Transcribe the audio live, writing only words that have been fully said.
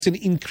an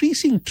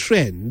increasing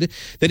trend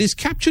that is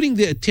capturing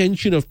the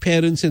attention of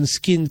parents and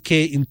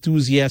skincare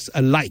enthusiasts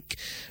alike.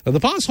 Now, the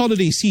past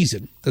holiday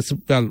season,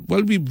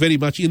 we're very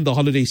much in the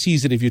holiday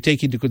season if you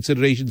take into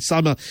consideration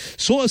summer,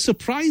 saw a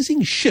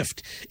surprising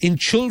shift in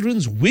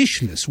children's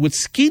wish lists, with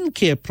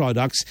skincare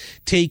products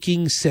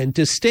taking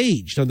center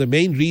stage. Now, the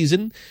main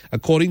reason,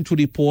 according to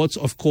reports,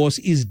 of course,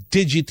 is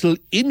digital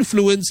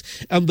influence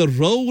and the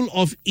role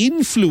of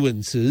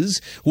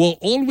influencers who are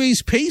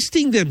always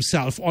pasting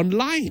themselves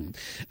online.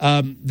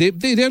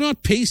 They're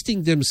not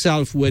pasting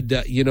themselves with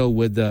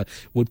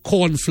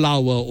corn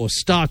flour or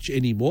starch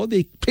anymore.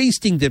 They're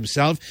pasting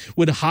themselves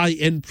with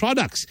high-end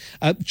products.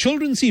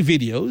 Children see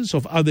videos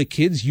of other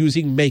kids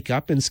using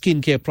makeup and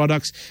skincare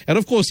products, and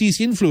of course these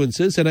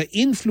influencers and are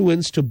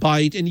influenced to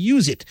buy it and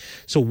use it.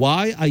 So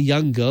why are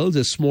young girls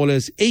as small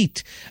as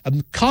 8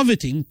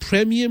 coveting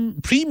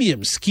premium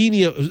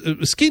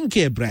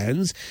skincare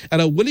brands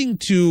and are willing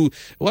to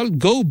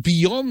go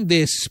beyond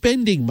their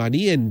spending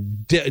money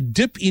and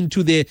dip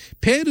into their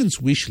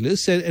parents' wish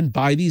list and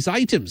buy these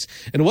items?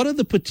 And what are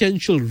the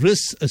potential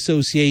risks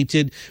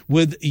associated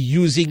with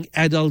using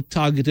adult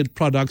targeted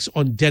products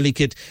on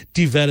delicate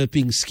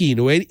developing skin,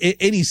 or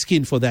any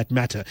skin for that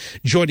matter?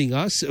 Joining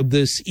us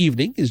this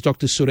evening is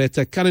Dr.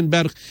 Sureta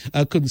Kannenberg,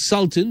 a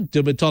consultant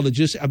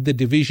dermatologist at the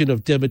Division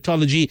of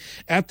Dermatology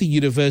at the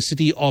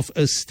University of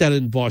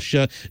Stellenbosch.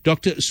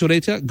 Dr.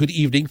 Sureta, good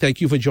evening.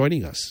 Thank you for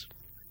joining us.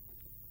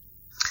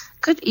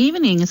 Good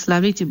evening. It's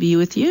lovely to be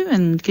with you,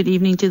 and good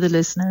evening to the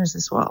listeners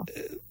as well.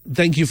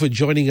 Thank you for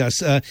joining us.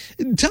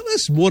 Tell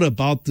us more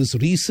about this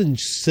recent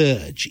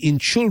surge in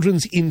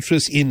children's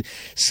interest in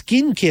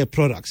skincare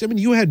products. I mean,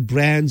 you had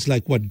brands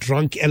like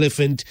Drunk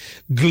Elephant,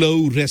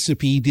 Glow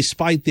Recipe,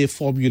 despite their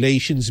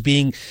formulations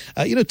being,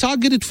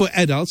 targeted for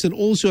adults and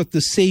also at the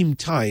same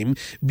time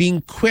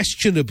being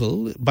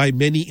questionable by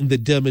many in the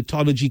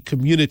dermatology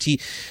community.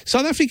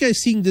 South Africa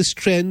is seeing this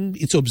trend.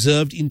 It's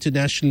observed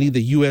internationally,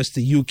 the US,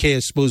 the UK, I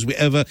suppose,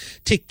 wherever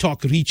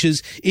TikTok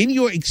reaches. In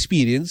your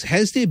experience,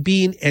 has there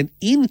been an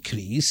increase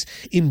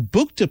in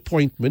booked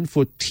appointment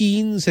for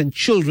teens and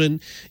children,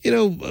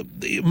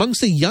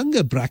 amongst the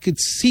younger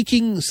brackets,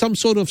 seeking some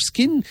sort of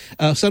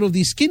some of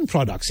these skin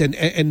products, and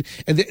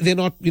they're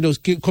not,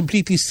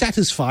 completely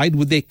satisfied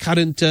with their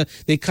current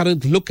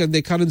look and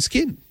their current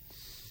skin?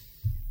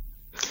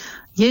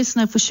 Yes,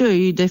 no, for sure.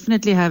 You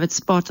definitely have it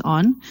spot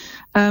on.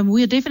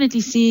 We are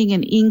definitely seeing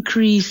an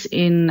increase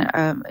in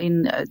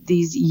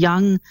these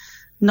young,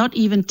 not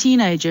even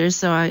teenagers,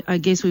 so I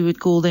guess we would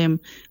call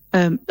them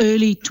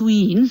early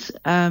tweens,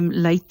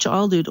 late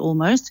childhood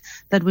almost,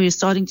 that we're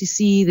starting to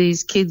see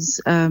these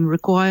kids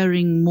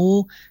requiring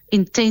more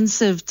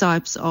intensive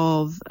types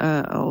of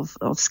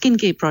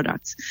skincare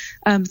products,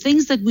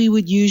 things that we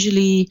would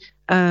usually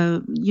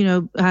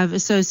have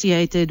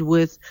associated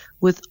with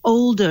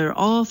older,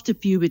 after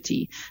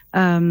puberty,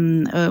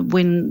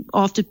 when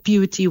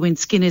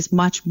skin is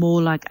much more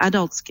like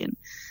adult skin.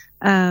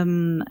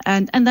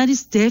 And that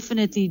is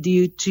definitely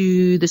due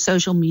to the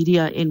social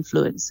media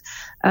influence.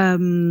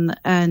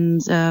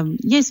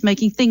 Yes,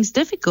 making things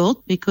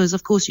difficult because,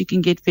 of course, you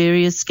can get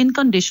various skin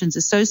conditions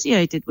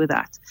associated with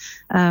that.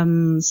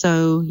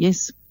 So,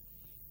 yes.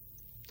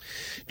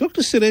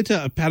 Dr.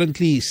 Sureta,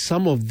 apparently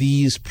some of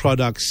these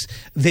products,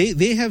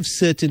 they have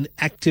certain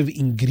active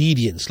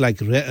ingredients like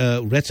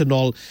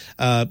retinol,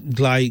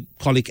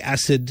 glycolic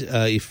acid,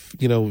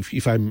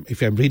 if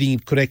I'm reading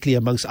it correctly,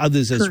 amongst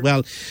others as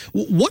well.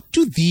 What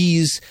do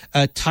these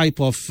type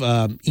of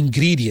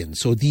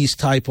ingredients or these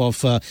type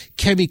of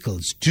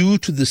chemicals do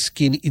to the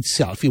skin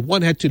itself? If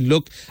one had to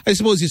look, I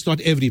suppose it's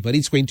not everybody,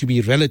 it's going to be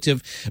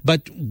relative,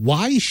 but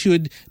why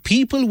should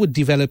people with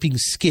developing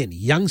skin,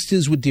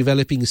 youngsters with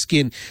developing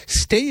skin,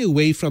 stay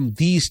away from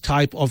these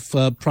type of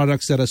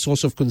products that are a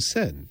source of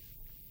concern?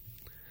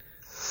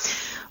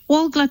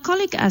 Well,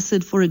 glycolic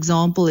acid, for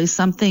example, is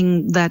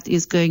something that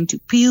is going to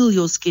peel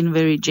your skin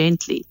very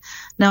gently.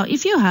 Now,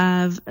 if you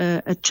have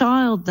a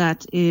child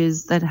that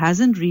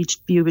hasn't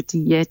reached puberty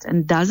yet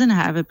and doesn't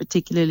have a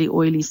particularly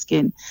oily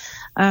skin,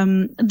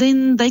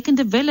 then they can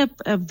develop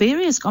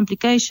various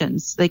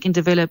complications. They can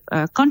develop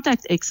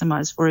contact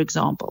eczemas, for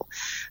example,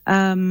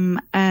 and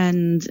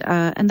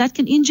that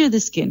can injure the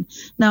skin.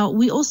 Now,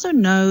 we also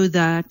know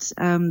that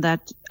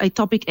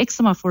atopic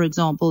eczema, for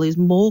example, is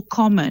more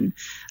common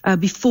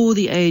before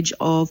the age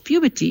of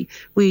puberty.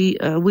 We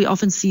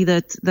often see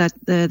that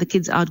the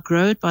kids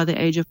outgrow it by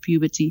the age of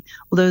puberty,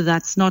 although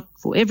that's not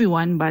for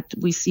everyone, but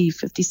we see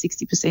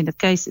 50-60% of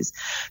cases.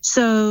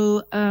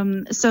 So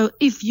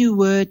if you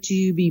were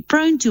to be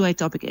prone to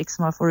atopic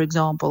eczema, for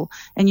example,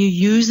 and you're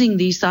using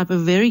these type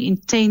of very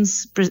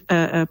intense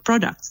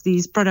products,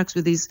 these products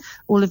with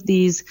all of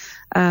these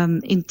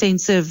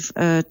intensive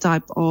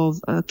type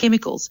of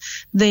chemicals,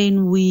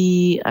 then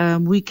we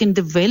can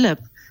develop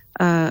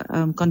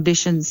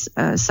conditions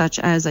such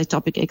as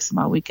atopic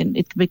eczema.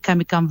 It can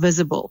become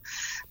visible.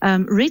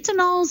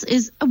 Retinols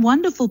is a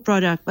wonderful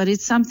product, but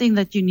it's something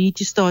that you need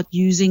to start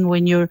using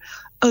when you're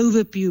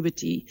over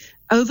puberty.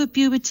 Over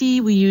puberty,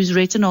 we use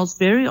retinols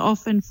very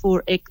often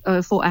for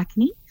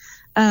acne.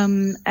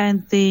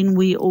 And then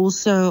we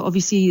also,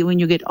 obviously, when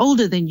you get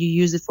older, then you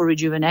use it for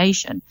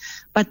rejuvenation.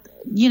 But,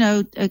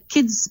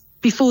 kids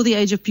before the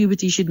age of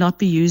puberty should not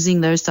be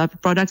using those type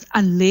of products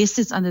unless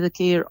it's under the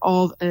care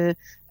of a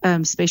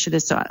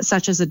specialist,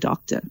 such as a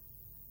doctor.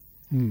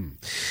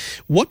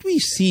 What we've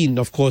seen,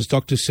 of course,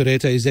 Dr.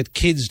 Sureta, is that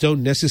kids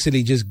don't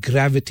necessarily just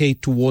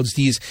gravitate towards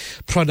these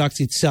products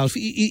itself.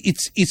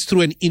 It's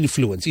through an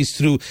influence. It's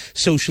through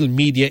social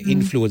media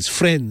influence,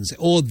 friends,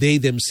 or they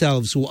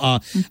themselves who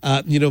are,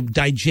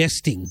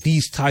 digesting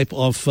these type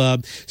of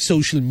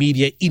social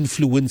media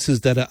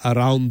influences that are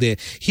around there.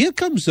 Here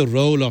comes the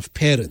role of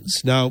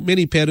parents. Now,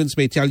 many parents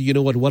may tell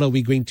you, what are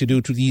we going to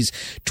do to these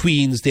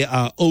tweens? They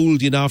are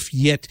old enough,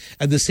 yet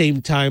at the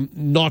same time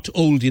not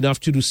old enough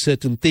to do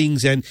certain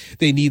things, and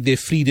they need their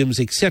freedoms,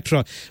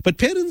 etc. But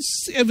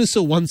parents, ever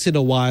so once in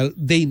a while,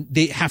 they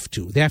have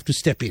to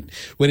step in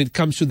when it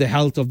comes to the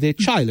health of their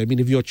child. I mean,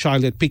 if your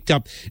child had picked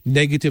up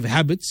negative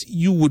habits,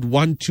 you would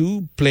want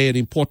to play an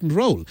important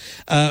role.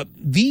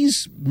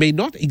 These may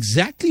not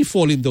exactly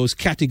fall in those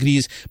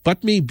categories,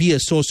 but may be a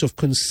source of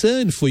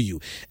concern for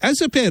you.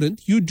 As a parent,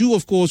 you do,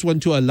 of course,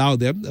 want to allow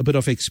them a bit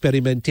of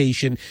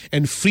experimentation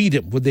and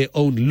freedom with their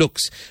own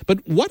looks. But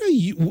where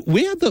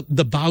are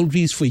the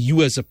boundaries for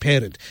you as a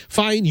parent?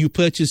 Fine, you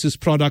purchased this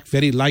product,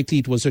 very likely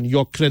it was on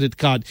your credit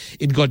card,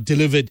 it got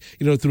delivered,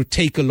 through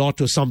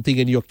Take-A-Lot or something,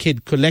 and your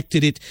kid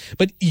collected it.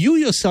 But you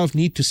yourself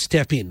need to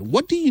step in.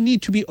 What do you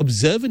need to be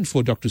observant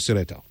for, Dr.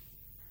 Sureta?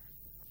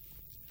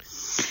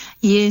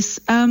 Yes.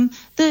 One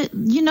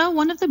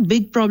of the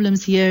big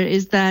problems here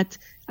is that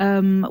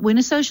when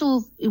an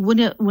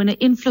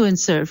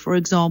influencer, for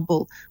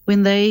example,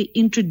 when they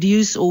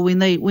introduce or when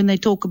they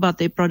talk about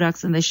their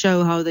products and they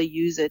show how they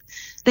use it,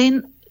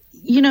 then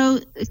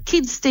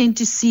kids tend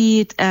to see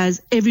it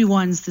as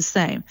everyone's the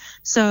same.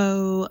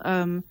 So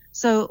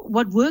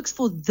what works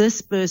for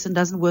this person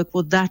doesn't work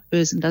for that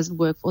person, doesn't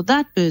work for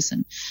that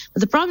person.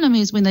 But the problem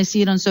is when they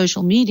see it on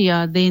social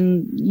media,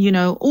 then,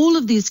 all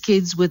of these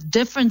kids with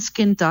different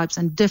skin types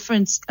and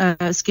different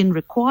skin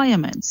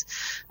requirements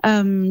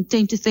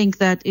tend to think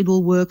that it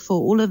will work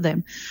for all of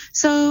them.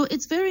 So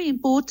it's very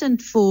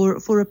important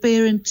for a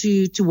parent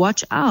to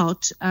watch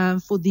out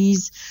for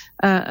these,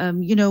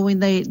 when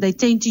they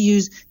tend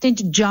to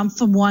jump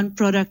from one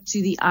product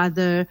to the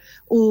other,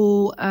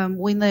 or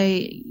when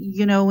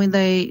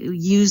they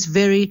use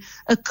very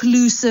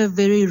occlusive,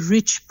 very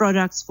rich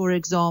products, for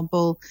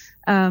example,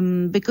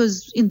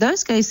 because in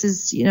those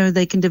cases,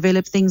 they can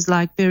develop things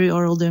like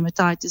perioral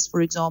dermatitis,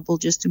 for example,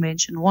 just to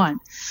mention one.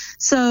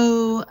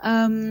 So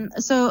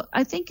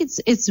I think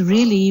it's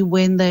really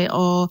when they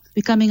are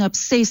becoming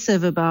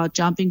obsessive about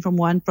jumping from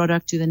one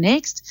product to the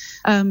next,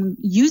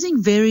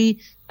 using very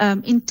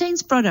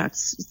intense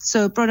products.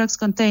 So products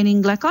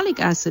containing glycolic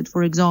acid,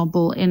 for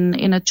example,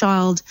 in a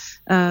child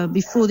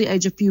before the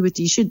age of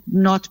puberty should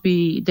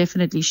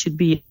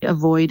be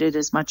avoided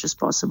as much as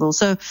possible.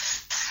 So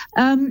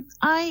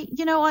I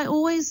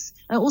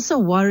also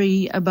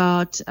worry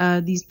about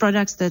these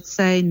products that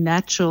say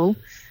natural.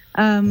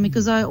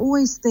 Because I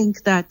always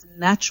think that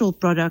natural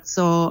products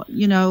are,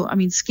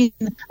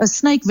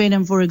 snake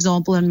venom, for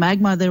example, and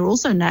magma, they're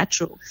also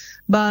natural.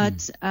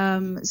 But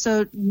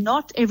so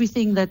not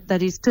everything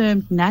that is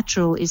termed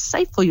natural is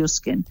safe for your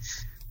skin.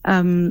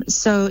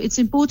 So it's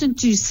important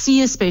to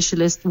see a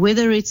specialist,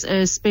 whether it's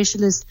a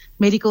specialist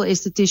medical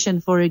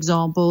esthetician, for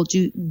example,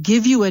 to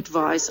give you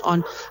advice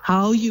on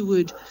how you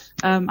would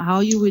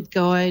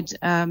guide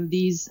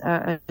these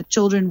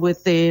children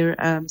with their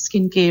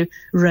skincare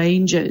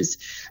ranges,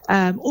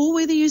 or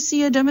whether you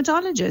see a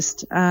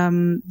dermatologist.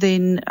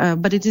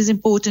 But it is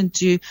important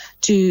to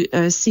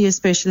see a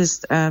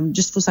specialist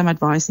just for some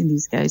advice in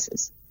these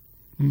cases.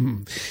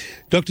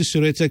 Dr.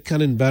 Sureta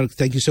Kannenberg,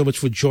 thank you so much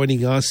for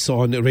joining us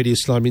on Radio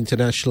Islam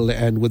International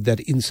and with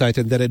that insight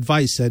and that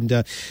advice. And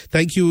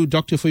thank you,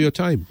 Doctor, for your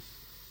time.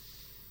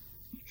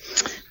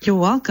 You're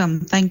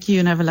welcome. Thank you,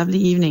 and have a lovely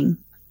evening.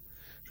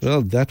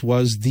 Well, that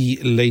was the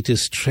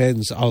latest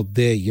trends out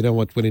there,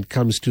 when it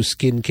comes to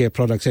skincare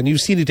products. And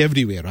you've seen it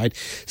everywhere, right?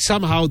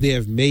 Somehow they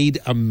have made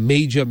a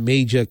major,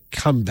 major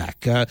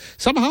comeback.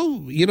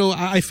 Somehow,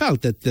 I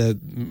felt that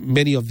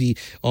many of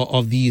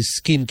these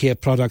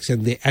skincare products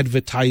and the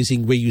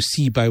advertising where you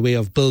see by way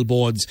of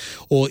billboards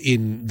or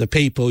in the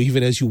paper, or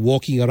even as you're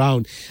walking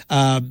around,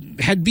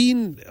 had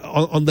been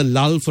on the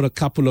lull for a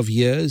couple of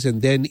years.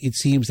 And then it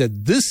seems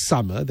that this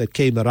summer that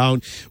came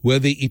around,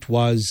 whether it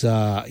was,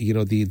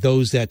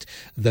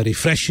 the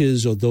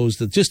refreshers or those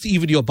that just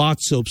even your bath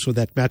soaps for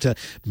that matter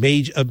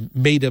made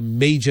a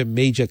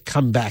major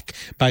comeback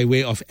by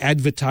way of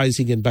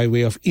advertising and by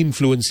way of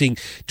influencing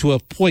to a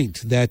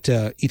point that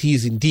it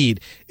is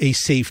indeed a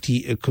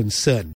safety concern.